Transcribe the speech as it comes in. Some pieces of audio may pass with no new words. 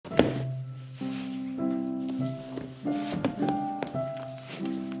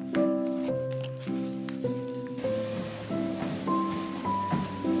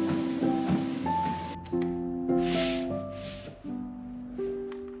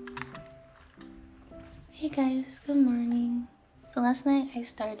Hey guys, good morning. So last night I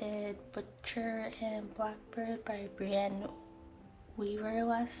started Butcher and Blackbird by Brynne Weaver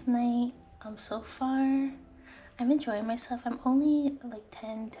last night. So far I'm enjoying myself. I'm only like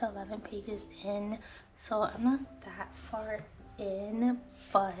 10 to 11 pages in, so I'm not that far in,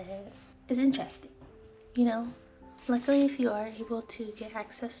 but it's interesting, you know. Luckily, if you are able to get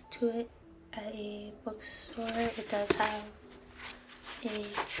access to it at a bookstore, it does have a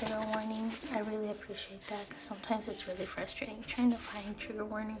trigger warning. I really appreciate that because sometimes it's really frustrating trying to find trigger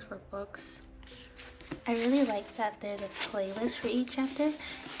warnings for books. I really like that there's a playlist for each chapter,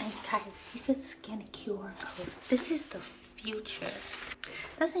 and guys, you could scan a QR code. This is the future.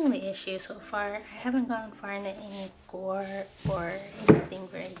 That's the only issue so far. I haven't gone far into any gore or anything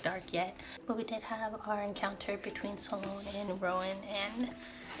very dark yet, but we did have our encounter between Salome and Rowan, and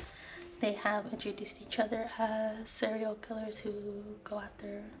they have introduced each other as serial killers who go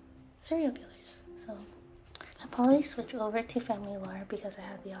after serial killers. So I'll probably switch over to family lore because I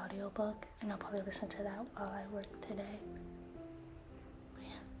have the audiobook, and I'll probably listen to that while I work today. But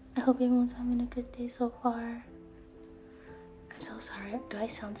yeah, I hope everyone's having a good day so far. I'm so sorry. Do I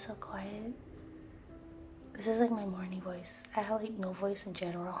sound so quiet? This is like my morning voice. I have like no voice in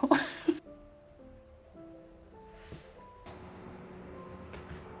general.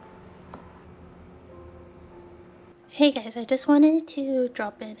 Hey guys, I just wanted to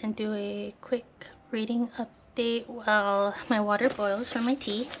drop in and do a quick reading update while my water boils for my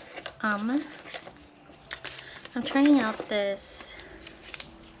tea. I'm trying out this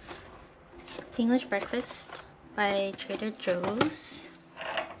English breakfast by Trader Joe's.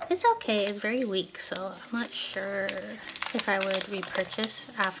 It's okay, it's very weak, so I'm not sure if I would repurchase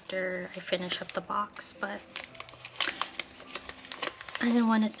after I finish up the box, but I didn't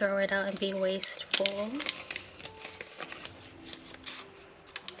want to throw it out and be wasteful.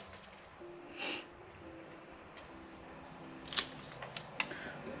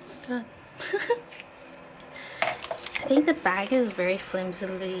 I think the bag is very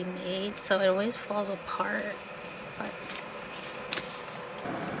flimsily made, so it always falls apart. But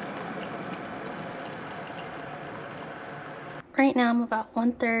right now I'm about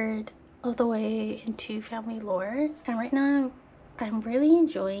 1/3 of the way into family lore, and right now I'm really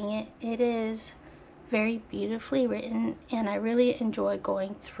enjoying it. It is very beautifully written, and I really enjoy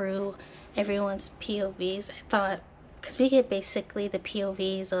going through everyone's POVs. I thought, because we get basically the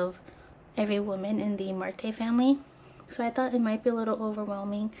POVs of every woman in the Marte family, so I thought it might be a little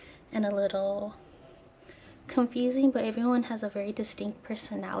overwhelming and a little confusing, but everyone has a very distinct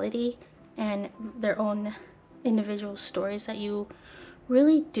personality and their own individual stories that you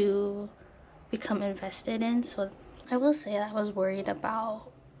really do become invested in. So I will say that I was worried about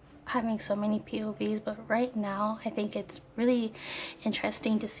having so many POVs, but right now I think it's really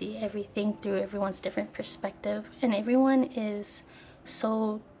interesting to see everything through everyone's different perspective, and everyone is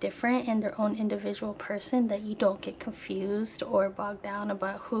so different in their own individual person that you don't get confused or bogged down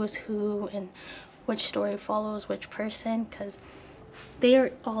about who's who and which story follows which person, because they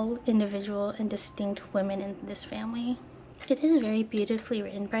are all individual and distinct women in this family. It is very beautifully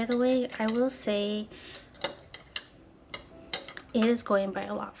written, by the way. I will say it is going by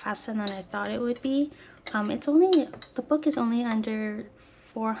a lot faster than I thought it would be. The book is only under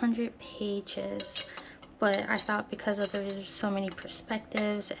 400 pages, but I thought because of there's so many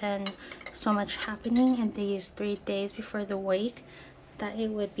perspectives and so much happening in these 3 days before the wake that it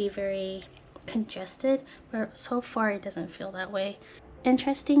would be very congested, but so far it doesn't feel that way.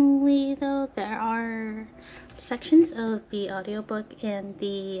 Interestingly though, there are sections of the audiobook and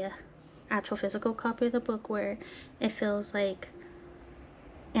the actual physical copy of the book where it feels like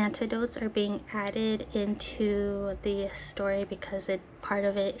antidotes are being added into the story because part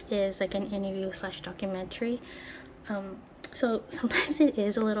of it is like an interview / documentary. So sometimes it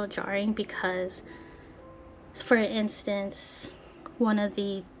is a little jarring because, for instance, one of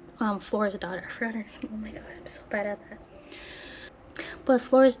the Flora's daughter, I forgot her name, oh my god, I'm so bad at that, but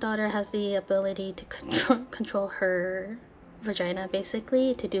Flora's daughter has the ability to control her vagina,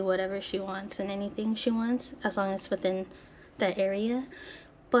 basically, to do whatever she wants and anything she wants as long as it's within that area.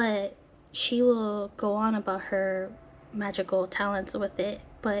 But she will go on about her magical talents with it,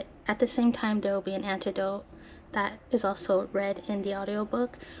 but at the same time there will be an antidote that is also read in the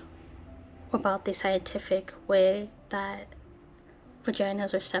audiobook about the scientific way that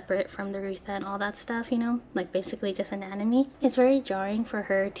vaginas are separate from the urethra and all that stuff, you know, like basically just anatomy. It's very jarring for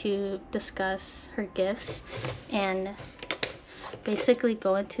her to discuss her gifts and basically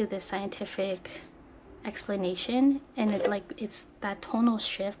go into this scientific explanation, and it's that tonal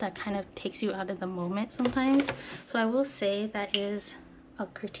shift that kind of takes you out of the moment sometimes. So I will say that is a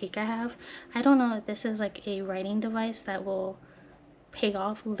critique I have. I don't know if this is like a writing device that will pay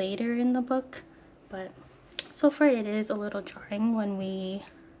off later in the book, but so far it is a little jarring when we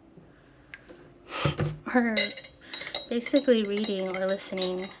are basically reading or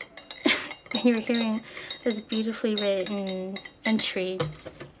listening and you're hearing this beautifully written entry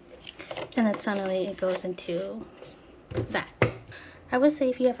and then suddenly it goes into that. I would say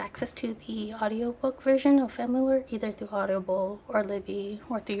if you have access to the audiobook version of Family Lore, either through Audible or Libby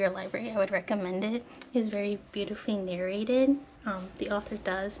or through your library, I would recommend it. It's very beautifully narrated. The author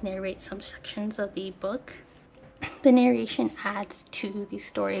does narrate some sections of the book. The narration adds to the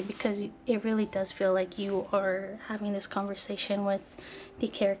story because it really does feel like you are having this conversation with the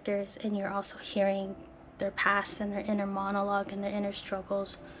characters and you're also hearing their past and their inner monologue and their inner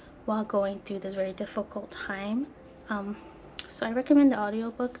struggles while going through this very difficult time. So I recommend the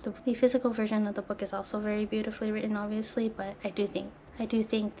audiobook. The physical version of the book is also very beautifully written, obviously, but I do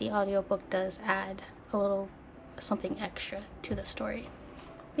think the audiobook does add a little something extra to the story.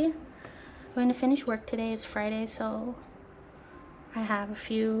 But yeah, I'm going to finish work today. It's Friday, so I have a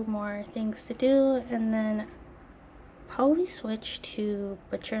few more things to do, and then probably switch to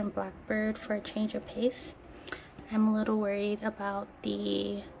Butcher and Blackbird for a change of pace. I'm a little worried about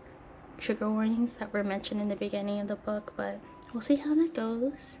the trigger warnings that were mentioned in the beginning of the book, but we'll see how that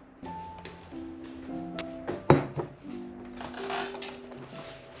goes.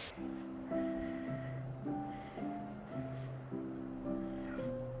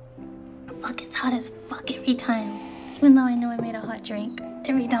 Fuck, it's hot as fuck every time. Even though I know I made a hot drink.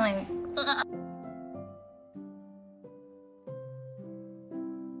 Every time. Ugh.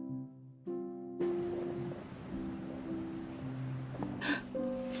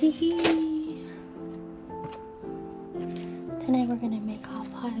 Tonight we're gonna make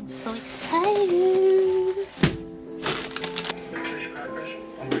hot pot. I'm so excited.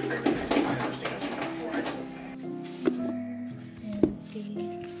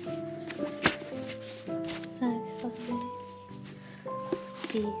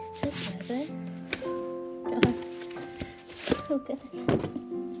 These together. God, so good.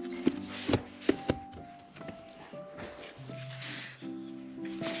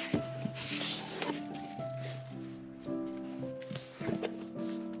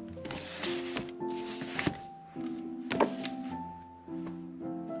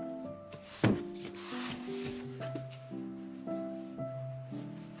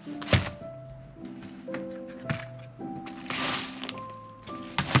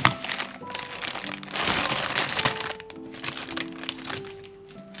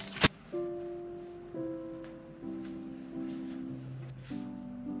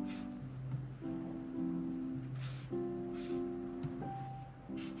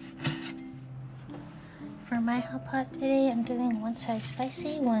 For my hot pot today, I'm doing one side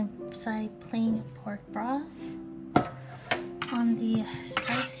spicy, one side plain pork broth. On the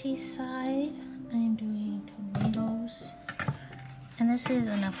spicy side, I'm doing tomatoes. And this is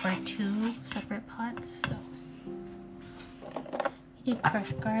enough for 2 separate pots. So you do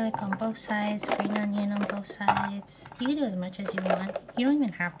crushed garlic on both sides, green onion on both sides. You can do as much as you want. You don't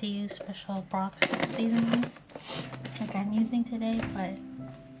even have to use special broth seasonings like I'm using today, but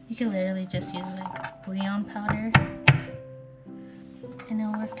you can literally just use like bouillon powder and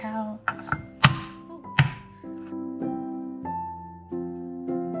it'll work out.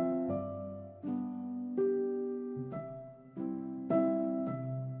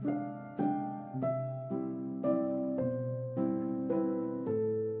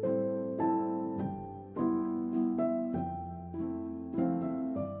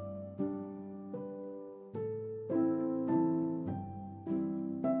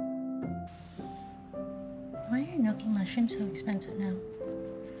 Why are gnocchi mushrooms so expensive now?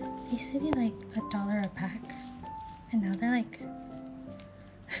 They used to be like $1 a pack, and now they're like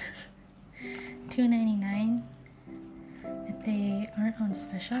 $2.99 if they aren't on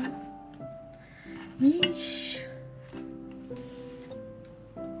special. Yeesh.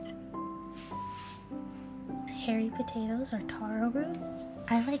 Hairy potatoes or taro root.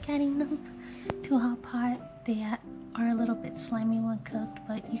 I like adding them to a hot pot. They are a little bit slimy when cooked,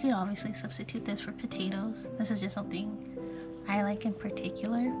 but you could obviously substitute this for potatoes. This is just something I like in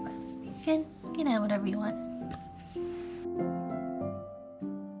particular, but you can add whatever you want.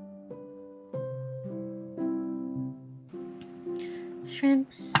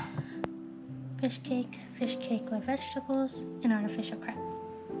 Shrimps, fish cake with vegetables, and artificial crab.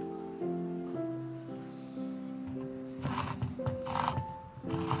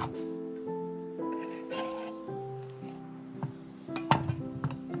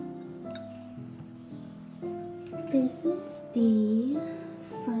 This is the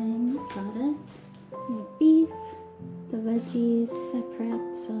ricotta. We have beef, the veggies. I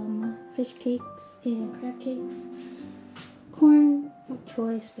prepped some fish cakes and crab cakes, corn, bok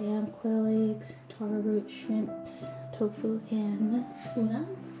choy, spam, quail eggs, taro root, shrimps, tofu, and udon.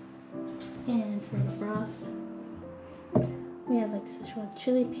 And for the broth, we have like Szechuan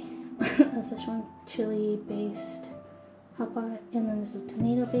chili, a Szechuan chili based hot pot, and then this is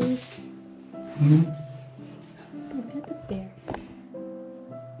tomato base. Look at the bear.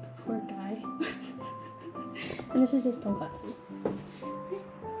 Poor guy. And this is just tonkatsu. I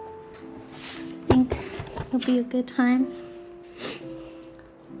think it'll be a good time.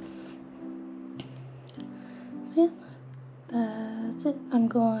 So yeah, that's it. I'm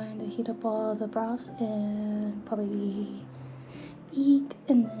going to heat up all the broth and probably eat,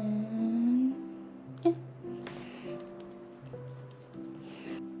 and then yeah.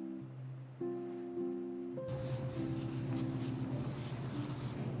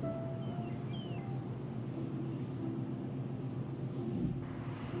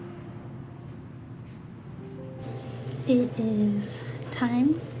 It is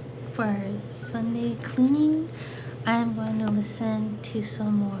time for Sunday cleaning. I am going to listen to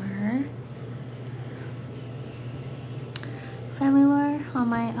some more family lore on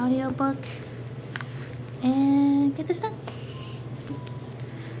my audiobook and get this done.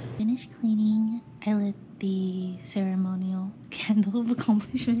 Finished cleaning. I lit the ceremonial candle of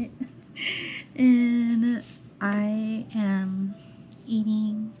accomplishment and I am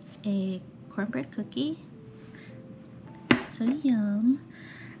eating a cornbread cookie. So yum.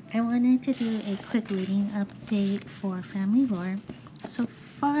 I wanted to do a quick reading update for family lore. So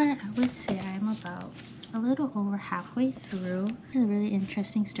far, I would say I'm about a little over halfway through. It's a really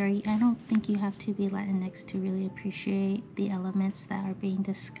interesting story. I don't think you have to be Latinx to really appreciate the elements that are being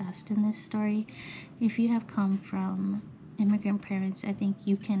discussed in this story. If you have come from immigrant parents, I think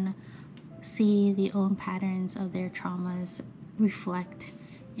you can see the own patterns of their traumas reflect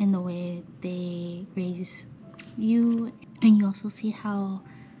in the way they raise you, and you also see how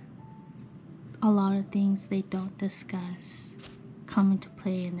a lot of things they don't discuss come into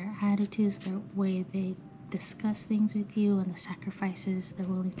play in their attitudes, their way they discuss things with you, and the sacrifices they're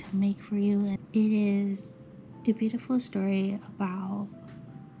willing to make for you. And it is a beautiful story about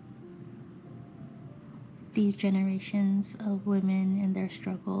these generations of women and their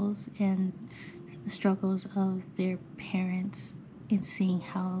struggles and the struggles of their parents, and seeing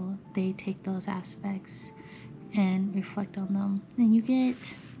how they take those aspects and reflect on them. And you get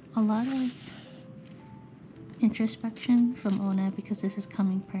a lot of introspection from Ona, because this is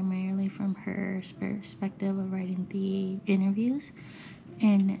coming primarily from her perspective of writing the interviews,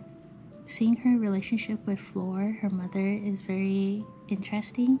 and seeing her relationship with Flor, her mother, is very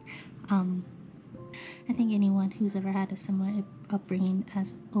interesting. I think anyone who's ever had a similar upbringing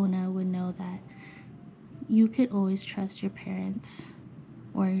as Ona would know that you could always trust your parents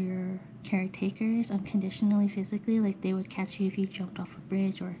or your caretakers unconditionally physically. Like, they would catch you if you jumped off a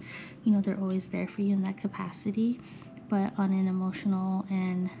bridge, or you know, they're always there for you in that capacity. But on an emotional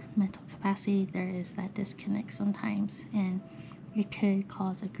and mental capacity, there is that disconnect sometimes, and it could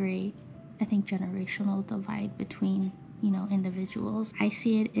cause a great, I think, generational divide between, you know, individuals. I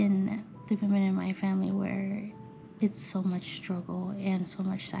see it in the women in my family where it's so much struggle and so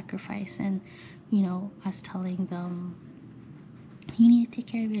much sacrifice, and you know, us telling them, you need to take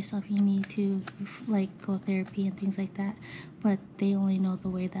care of yourself, you need to like go therapy and things like that, but they only know the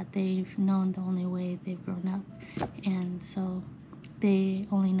way that they've known, the only way they've grown up, and so they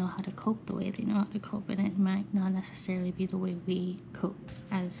only know how to cope the way they know how to cope, and it might not necessarily be the way we cope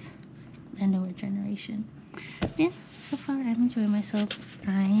as a newer generation. But yeah, so far I'm enjoying myself.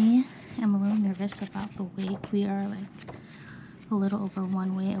 I am a little nervous about the weight. We are like a little over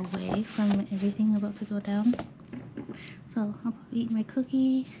 1 way away from everything about to go down. So I'll probably eat my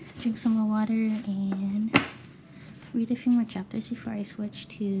cookie, drink some more water, and read a few more chapters before I switch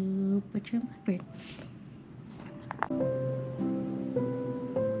to Butcher and Blackbird.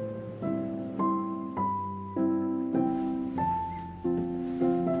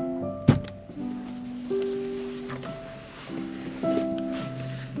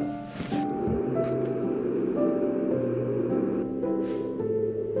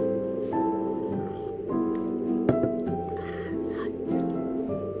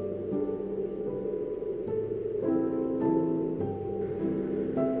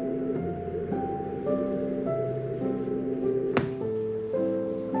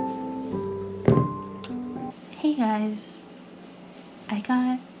 Hey guys, I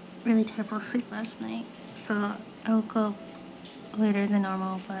got really terrible sleep last night, so I woke up later than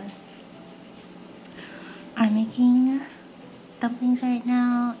normal, but I'm making dumplings right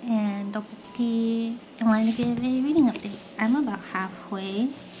now and tteokbokki. I wanted to give a reading update. I'm about halfway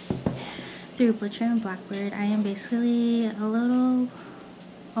through Butcher and Blackbird. I am basically a little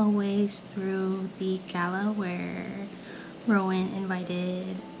a ways through the gala where Rowan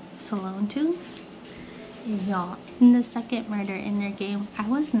invited Salone to. Y'all, in the second murder in their game, I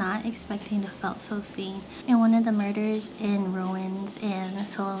was not expecting to felt so seen. In one of the murders in Rowan's and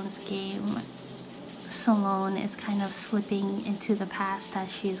Salone's game, Salone is kind of slipping into the past as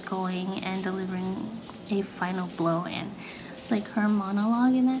she's going and delivering a final blow, and like her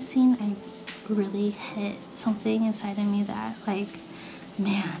monologue in that scene, I really hit something inside of me that, like,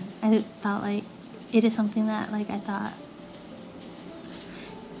 man, I felt like it is something that, like, I thought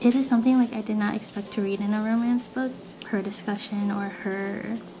it is something like I did not expect to read in a romance book. Her discussion, or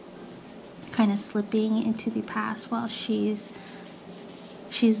her kind of slipping into the past while she's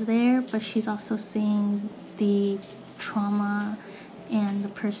there, but she's also seeing the trauma and the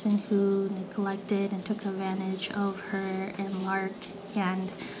person who neglected and took advantage of her and Lark, and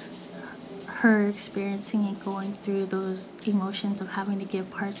her experiencing and going through those emotions of having to give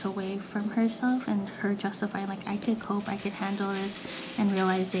parts away from herself, and her justifying, like, I could cope, I could handle this, and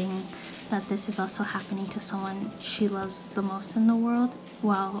realizing that this is also happening to someone she loves the most in the world,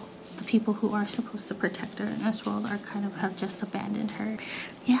 while the people who are supposed to protect her in this world are kind of have just abandoned her.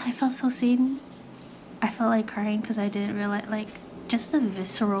 Yeah, I felt so seen. I felt like crying because I didn't realize, like, just the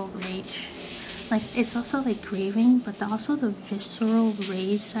visceral rage. Like, it's also like grieving, but also the visceral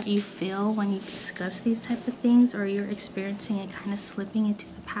rage that you feel when you discuss these type of things, or you're experiencing and kind of slipping into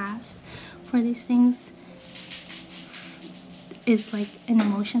the past for these things, is like an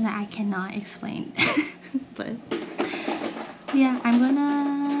emotion that I cannot explain. But yeah, I'm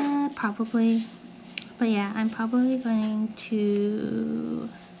probably going to,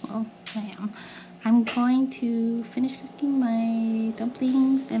 well, I'm going to finish cooking my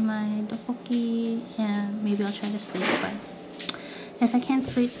dumplings and my tteokbokki, and maybe I'll try to sleep, but if I can't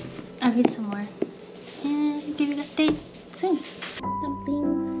sleep, I'll read some more and give you an update soon.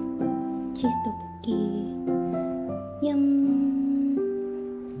 Dumplings, cheese tteokbokki, yum.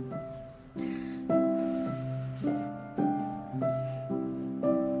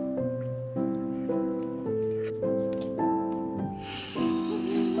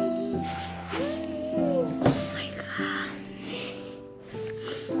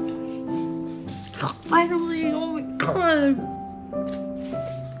 Finally, oh my god!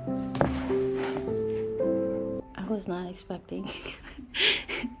 I was not expecting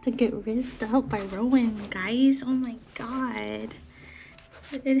to get rizzed out by Rowan, guys. Oh my god.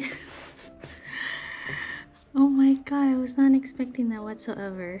 It is. Oh my god, I was not expecting that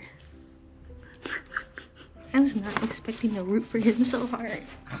whatsoever. I was not expecting to root for him so hard.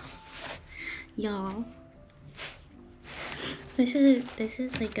 Y'all.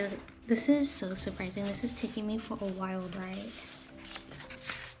 This is so surprising. This is taking me for a wild ride.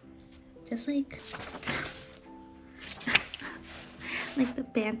 Just like the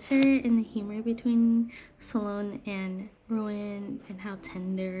banter and the humor between Salone and Rowan, and how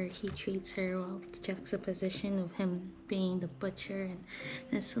tender he treats her, while the juxtaposition of him being the butcher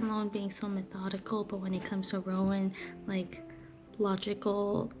and Salone being so methodical, but when it comes to Rowan, like,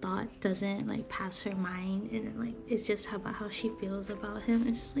 logical thought doesn't like pass her mind, and like it's just about how she feels about him.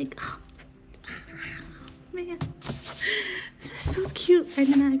 It's just like, oh, man, this is so cute. I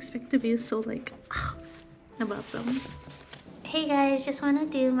did not expect to be so like about them. Hey guys, just want to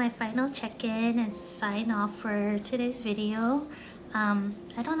do my final check-in and sign off for today's video.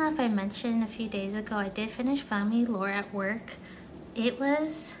 I don't know if I mentioned a few days ago, I did finish Family Lore at work.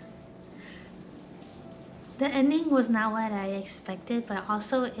 The ending was not what I expected, but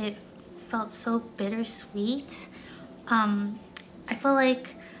also it felt so bittersweet. I feel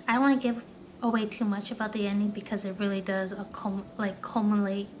like I don't want to give away too much about the ending, because it really does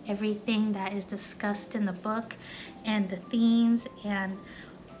culminate everything that is discussed in the book, and the themes, and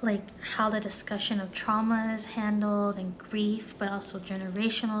like how the discussion of trauma is handled, and grief, but also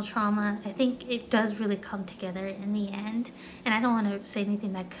generational trauma. I think it does really come together in the end, and I don't want to say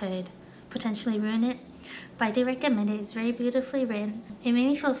anything that could potentially ruin it, but I do recommend it. It's very beautifully written. It made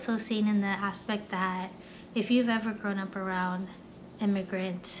me feel so seen in the aspect that if you've ever grown up around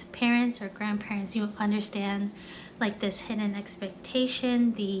immigrant parents or grandparents, you understand like this hidden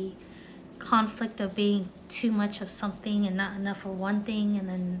expectation, the conflict of being too much of something and not enough for one thing, and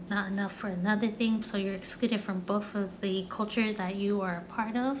then not enough for another thing, so you're excluded from both of the cultures that you are a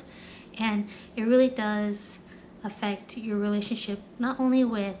part of. And it really does affect your relationship, not only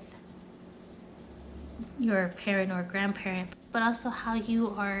with your parent or grandparent, but also how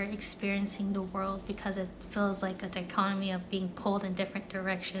you are experiencing the world, because it feels like a dichotomy of being pulled in different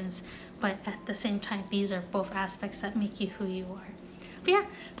directions, but at the same time these are both aspects that make you who you are. But yeah,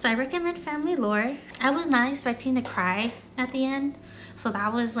 so I recommend Family Lore. I was not expecting to cry at the end, so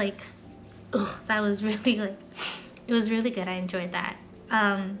that was like, ugh, that was really like, it was really good. I enjoyed that.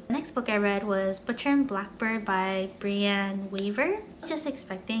 The next book I read was Butcher and Blackbird by Brynne Weaver. Just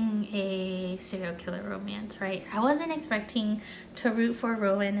expecting a serial killer romance, right? I wasn't expecting to root for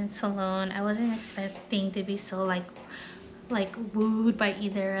Rowan and Salone. I wasn't expecting to be so like wooed by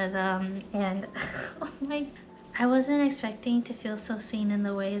either of them, and oh my, I wasn't expecting to feel so seen in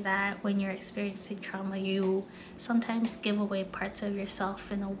the way that when you're experiencing trauma, you sometimes give away parts of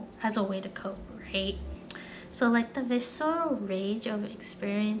yourself as a way to cope, right? So like the visceral rage of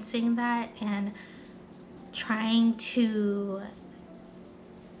experiencing that and trying to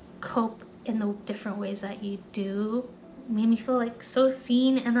cope in the different ways that you do made me feel like so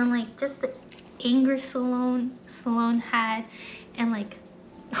seen. And then like just the anger Salone had, and like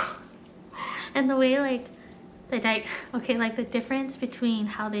and the way like the difference between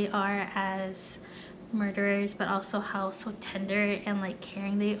how they are as murderers, but also how so tender and like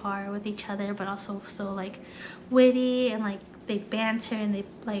caring they are with each other, but also so like witty, and like they banter and they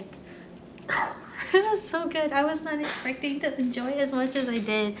like it was so good. I was not expecting to enjoy it as much as I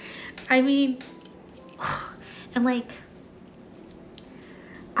did. I mean, and like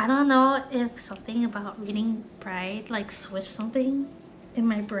I don't know if something about reading Bride like switched something in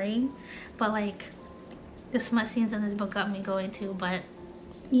my brain, but like the smut scenes in this book got me going too. But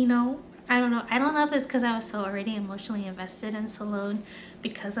you know, I don't know if it's because I was so already emotionally invested in Salone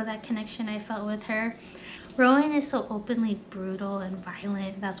because of that connection I felt with her. Rowan is so openly brutal and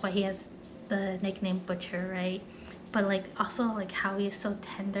violent. That's why he has the nickname Butcher, right? But like also like how he is so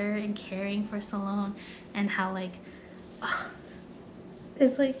tender and caring for Salone, and how like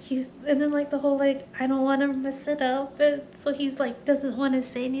it's like he's, and then like the whole like I don't want to mess it up, and so he's like doesn't want to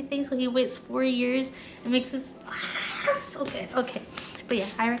say anything, so he waits 4 years and makes this so good. Okay, but yeah,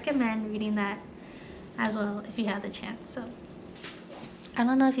 I recommend reading that as well if you have the chance. So I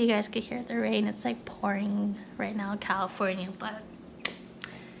don't know if you guys could hear the rain. It's like pouring right now in California, but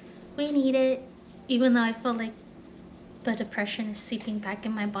we need it, even though I feel like the depression is seeping back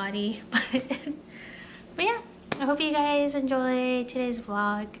in my body. But yeah, I hope you guys enjoyed today's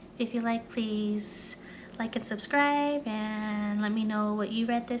vlog. If you like, please like and subscribe, and let me know what you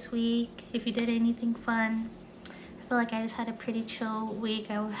read this week, if you did anything fun. I feel like I just had a pretty chill week.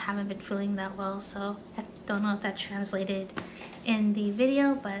 I haven't been feeling that well, so I don't know if that translated in the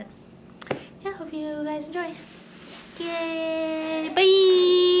video, but yeah, hope you guys enjoy. Yay,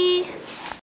 bye!